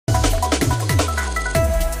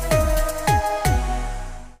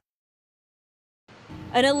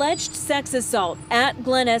An alleged sex assault at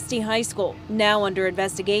Glen Este High School, now under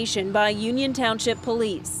investigation by Union Township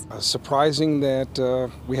Police. Surprising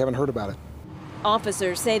that we haven't heard about it.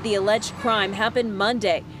 Officers say the alleged crime happened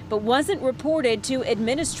Monday, but wasn't reported to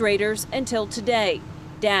administrators until today.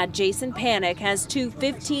 Dad Jason Panic has two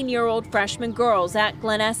 15-year-old freshman girls at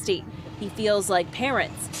Glen Este. He feels like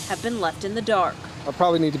parents have been left in the dark. I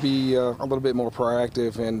probably need to be a little bit more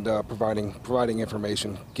proactive and providing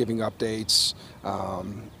information, giving updates,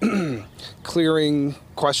 clearing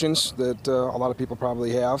questions that a lot of people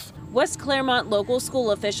probably have. West Claremont local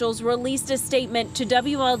school officials released a statement to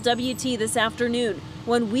WLWT this afternoon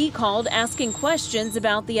when we called asking questions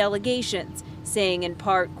about the allegations, saying in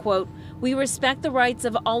part, quote, "We respect the rights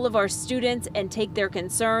of all of our students and take their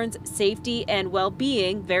concerns, safety, and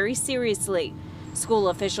well-being very seriously." School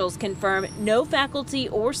officials confirm no faculty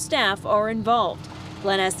or staff are involved.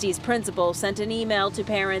 Glen Este's principal sent an email to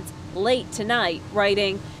parents late tonight,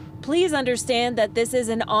 writing, "Please understand that this is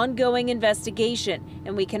an ongoing investigation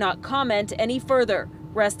and we cannot comment any further.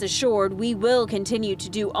 Rest assured, we will continue to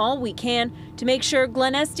do all we can to make sure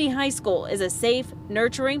Glen Este High School is a safe,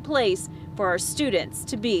 nurturing place for our students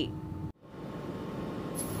to be."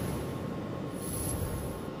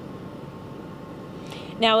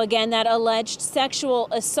 Now again, that alleged sexual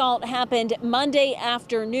assault happened Monday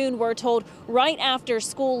afternoon, we're told, right after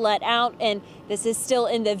school let out, and this is still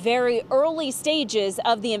in the very early stages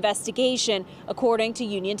of the investigation, according to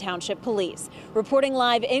Union Township Police. Reporting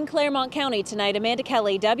live in Claremont County tonight, Amanda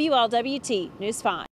Kelly, WLWT News 5.